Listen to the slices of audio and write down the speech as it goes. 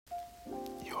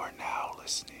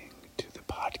listening to the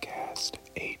podcast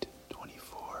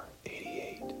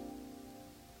 82488.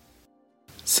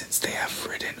 Since they have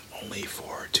written only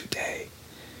for today,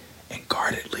 and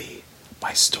guardedly,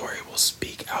 my story will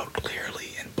speak out clearly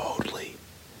and boldly.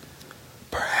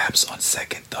 Perhaps on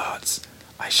second thoughts,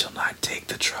 I shall not take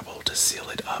the trouble to seal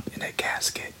it up in a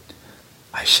casket.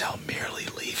 I shall merely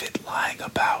leave it lying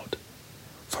about.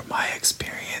 For my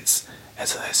experience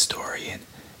as a historian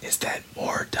is that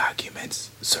more documents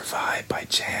survive by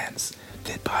chance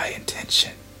than by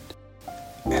intention.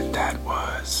 And that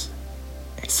was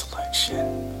a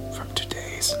selection from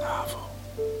today's novel,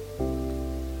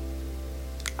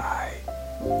 I,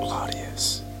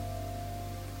 Claudius,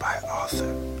 by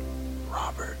author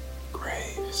Robert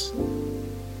Graves.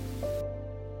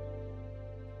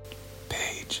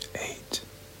 Page 8.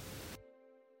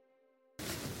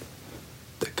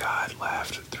 The god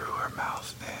laughed through her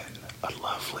mouth then, a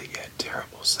lovely yet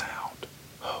terrible sound.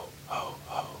 Ho, ho,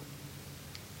 ho.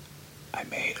 I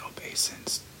made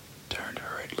obeisance, turned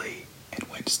hurriedly, and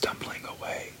went stumbling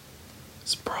away,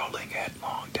 sprawling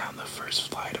headlong down the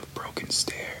first flight of broken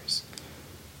stairs,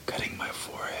 cutting my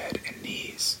forehead and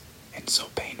knees, and so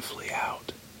painfully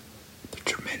out, the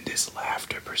tremendous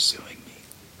laughter pursuing me.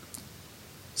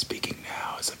 Speaking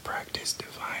now as a practiced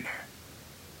diviner,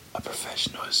 a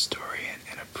professional historian,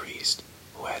 and a priest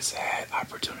who has had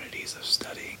opportunities of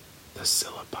studying the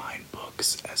Syllabine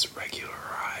books as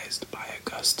regularized by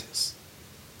Augustus,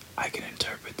 I can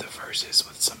interpret the verses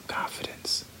with some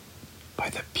confidence. By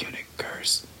the Punic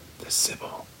curse, the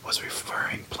Sibyl was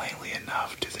referring plainly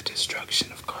enough to the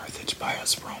destruction of Carthage by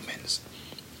us Romans.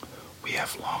 We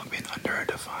have long been under a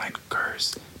divine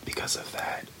curse. Because of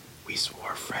that, we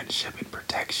swore friendship and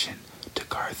protection to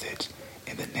Carthage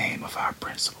in the name of our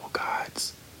principal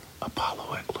gods,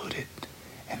 Apollo included,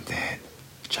 and then,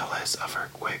 jealous of her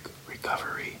quick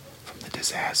recovery from the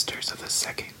disasters of the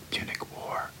Second Punic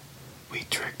War, we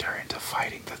tricked her into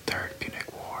fighting the Third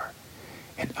Punic War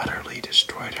and utterly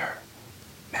destroyed her,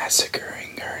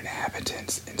 massacring her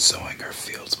inhabitants and sowing her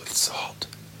fields with salt.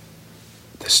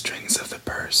 The strings of the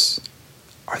purse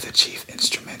are the chief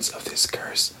instruments of this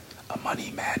curse, a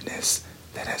money madness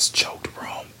that has choked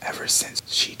Rome ever since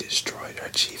she destroyed her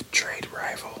chief trade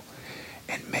rival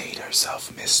and made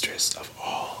herself mistress of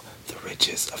all the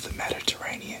riches of the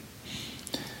Mediterranean.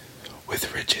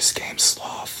 With riches came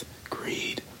sloth,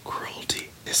 greed, cruelty,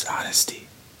 dishonesty,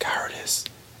 cowardice,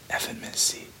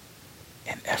 effeminacy,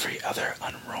 and every other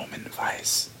un-Roman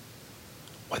vice.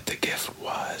 What the gift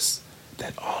was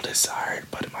that all desired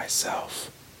but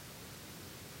myself.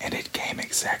 And it came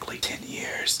exactly 10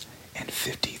 years and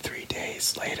 53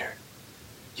 days later.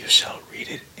 You shall read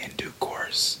it in due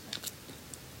course.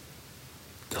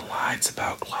 The lines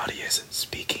about Claudius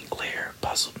speaking clear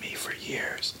puzzled me for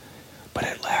years, but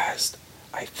at last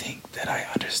I think that I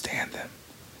understand them.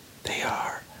 They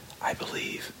are, I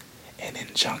believe, an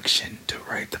injunction to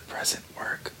write the present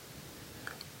work.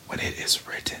 When it is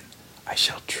written, I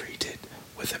shall treat it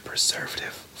with a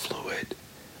preservative fluid,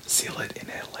 seal it in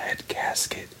a lead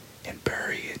casket, and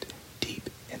bury it deep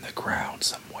in the ground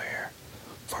somewhere,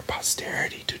 for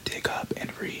posterity to dig up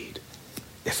and read.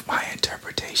 If my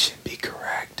interpretation be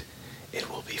correct, it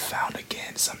will be found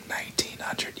again some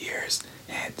 1900 years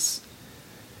hence.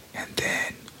 And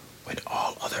then, when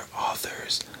all other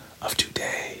authors of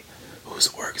today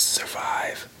whose works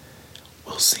survive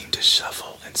will seem to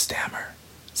shuffle and stammer,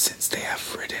 since they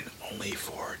have written only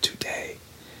for today,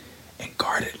 and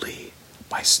guardedly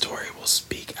my story will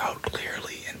speak out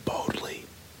clearly and boldly.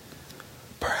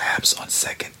 Perhaps on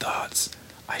second thoughts,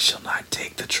 I shall not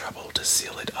take the trouble to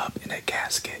seal it up in a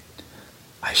casket.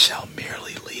 I shall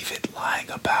merely leave it lying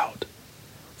about.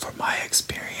 For my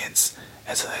experience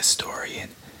as a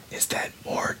historian is that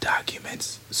more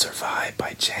documents survive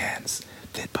by chance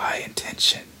than by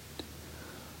intention.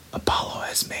 Apollo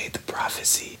has made the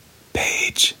prophecy.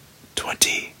 Page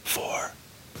 24.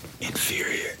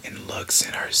 Inferior in looks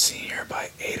and her senior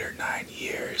by 8 or 9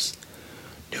 years,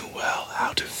 knew well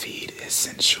how to feed his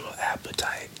sensual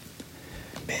appetite.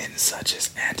 Men such as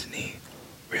Antony,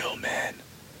 real men,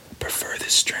 prefer the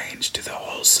strange to the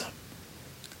wholesome.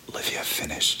 Livia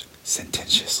finished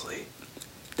sententiously.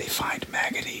 They find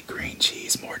maggoty green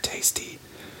cheese more tasty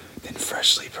than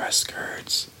freshly pressed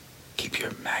curds. Keep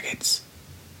your maggots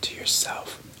to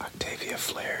yourself, Octavia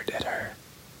flared at her.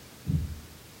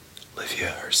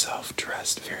 Livia herself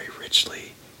dressed very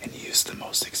richly and used the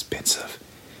most expensive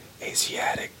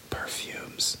Asiatic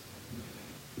perfumes,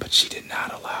 but she did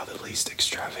not allow the least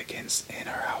extravagance in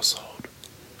her household,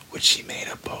 which she made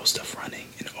a boast of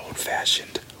running in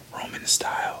old-fashioned Roman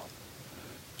style.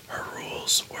 Her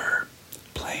rules were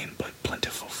plain but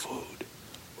plentiful food,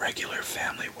 regular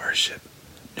family worship,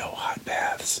 no hot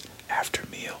baths after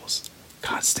meals,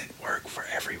 constant work for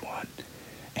everyone,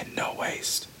 and no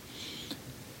waste.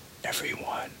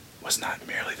 Everyone was not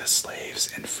merely the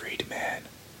slaves and freedmen,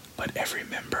 but every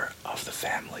member of the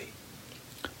family.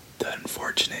 The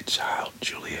unfortunate child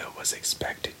Julia was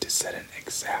expected to set an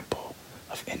example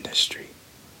of industry.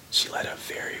 She led a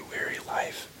very weary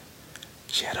life.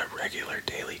 She had a regular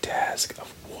daily task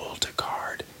of wool to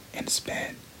card and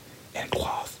spin, and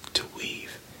cloth to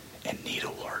weave, and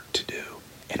needlework to do,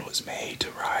 and was made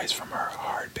to rise from her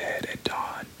hard bed at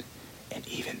dawn, and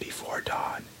even before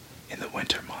dawn, in the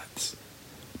winter months,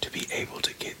 to be able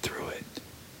to get through it.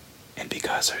 And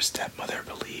because her stepmother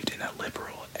believed in a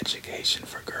liberal education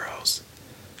for girls,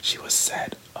 she was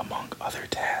set, among other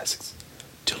tasks,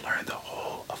 to learn the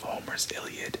whole of Homer's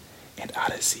Iliad and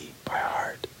Odyssey by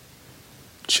heart.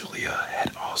 Julia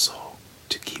had also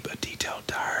to keep a detailed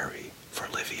diary for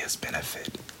Livia's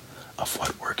benefit of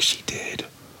what work she did,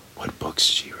 what books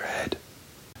she read,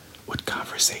 what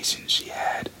conversations she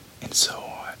had, and so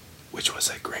on, which was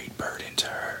a great burden to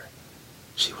her.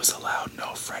 She was allowed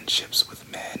no friendships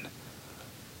with men,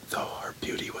 though her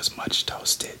beauty was much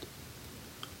toasted.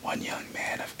 One young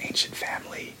man of ancient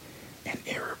family and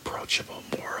irreproachable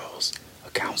morals,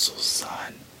 a consul's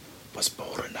son, was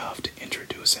bold enough to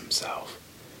introduce himself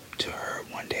to her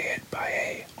one day at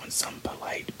Baiae on some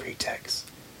polite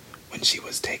pretext, when she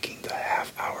was taking the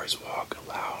half-hour's walk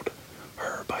allowed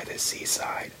her by the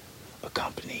seaside,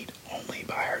 accompanied only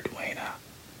by her duenna.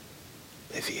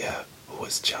 Livia, who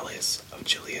was jealous of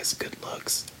Julia's good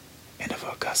looks and of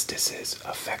Augustus's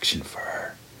affection for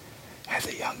her, had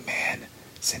the young man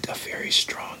sent a very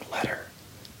strong letter,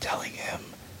 telling him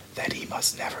that he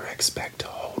must never expect to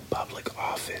hold public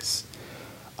office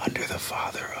under the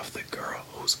father of the girl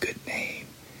whose good name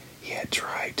he had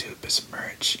tried to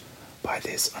besmirch by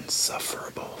this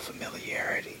unsufferable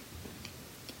familiarity.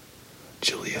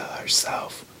 Julia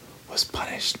herself was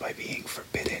punished by being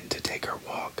forbidden to take her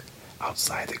walk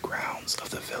outside the grounds of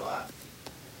the villa.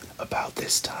 About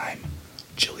this time,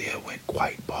 Julia went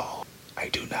quite bald. I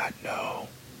do not know.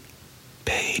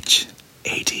 Page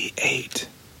 88.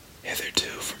 Hitherto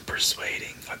from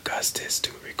persuading Augustus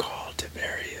to recall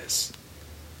Tiberius,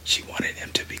 she wanted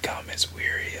him to become as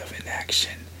weary of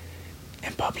inaction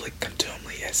and public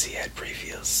contumely as he had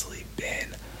previously been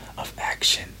of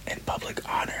action and public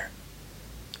honor.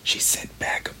 She sent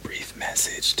back a brief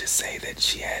message to say that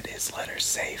she had his letter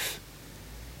safe,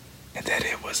 and that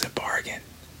it was a bargain.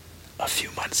 A few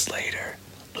months later,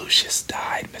 Lucius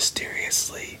died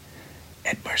mysteriously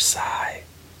at Marseilles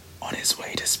on his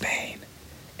way to Spain,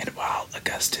 and while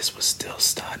Augustus was still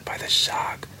stunned by the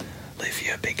shock,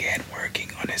 Livia began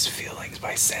working on his feelings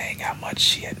by saying how much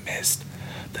she had missed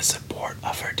the support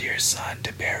of her dear son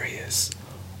Tiberius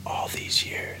all these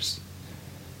years,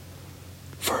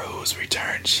 for whose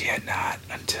return she had not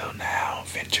until now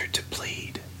ventured to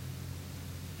plead.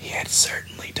 He had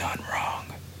certainly done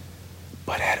wrong,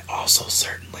 but had also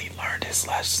certainly learned his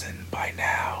lesson by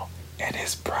now, and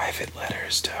his private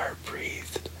letters to her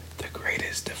breathed the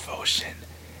greatest devotion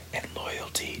and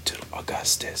loyalty to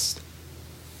Augustus.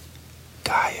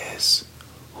 Gaius,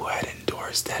 who had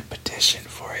endorsed that petition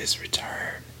for his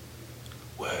return,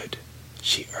 would,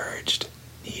 she urged,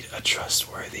 need a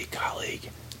trustworthy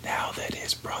colleague now that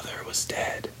his brother was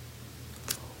dead.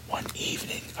 One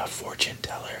evening a fortune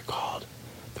teller called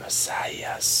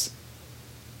Thrasaius.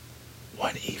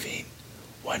 One evening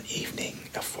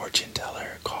a fortune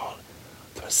teller called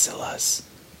Thrasyllus,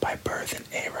 by birth an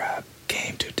Arab,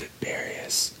 came to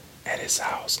Tiberius at his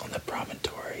house on the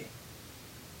promontory.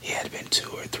 He had been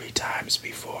 2 or 3 times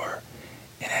before,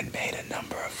 and had made a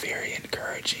number of very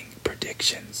encouraging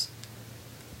predictions,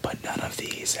 but none of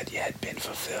these had yet been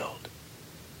fulfilled.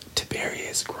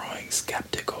 Tiberius, growing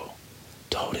skeptical,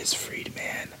 told his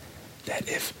freedman that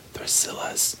if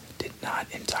Thrasyllus did not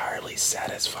entirely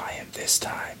satisfy him this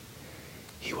time,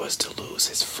 he was to lose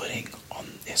his footing on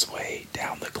his way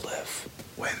down the cliff.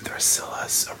 When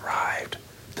Thrasyllus arrived,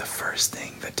 the first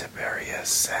thing that Tiberius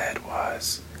said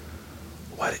was,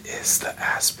 "What is the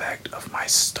aspect of my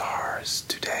stars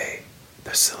today?"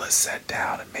 Thrasyllus sat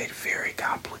down and made very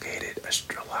complicated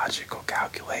astrological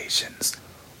calculations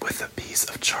with a piece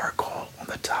of charcoal on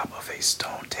the top of a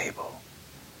stone table.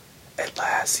 At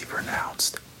last he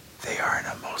pronounced, "They are in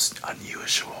a most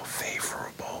unusual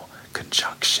favorable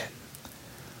conjunction.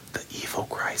 The evil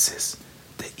crisis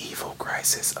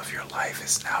of your life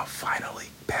is now finally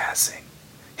passing.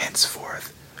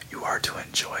 Henceforth, you are to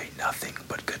enjoy nothing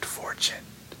but good fortune."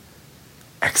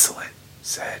 "Excellent,"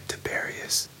 said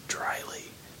Tiberius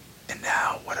dryly. "And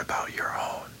now what about your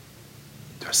own?"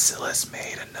 Drusillus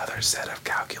made another set of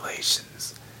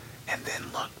calculations and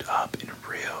then looked up in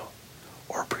real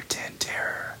or pretend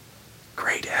terror.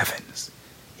 "Great heavens!"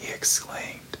 he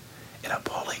exclaimed. "An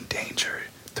appalling danger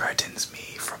threatens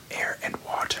me from air and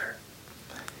water."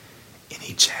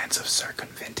 "Any chance of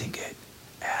circumventing it?"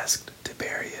 asked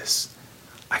Tiberius.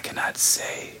 "I cannot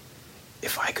say.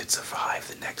 If I could survive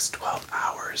the next 12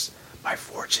 hours, my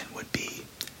fortune would be,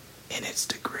 in its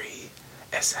degree,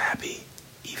 as happy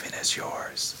even as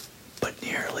yours, but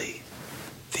nearly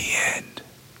the end.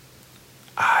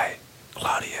 I,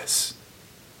 Claudius,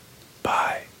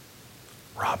 by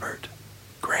Robert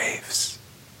Graves.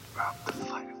 Throughout the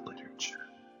flight of literature,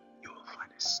 you will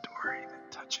find a story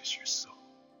that touches your soul.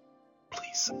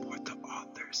 Please support the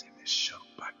authors in this show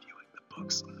by viewing the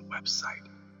books on the website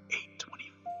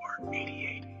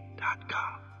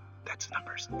 82488.com. That's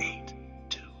numbers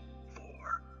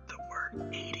 824, the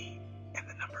word 80, and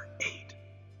the number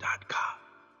 8.com.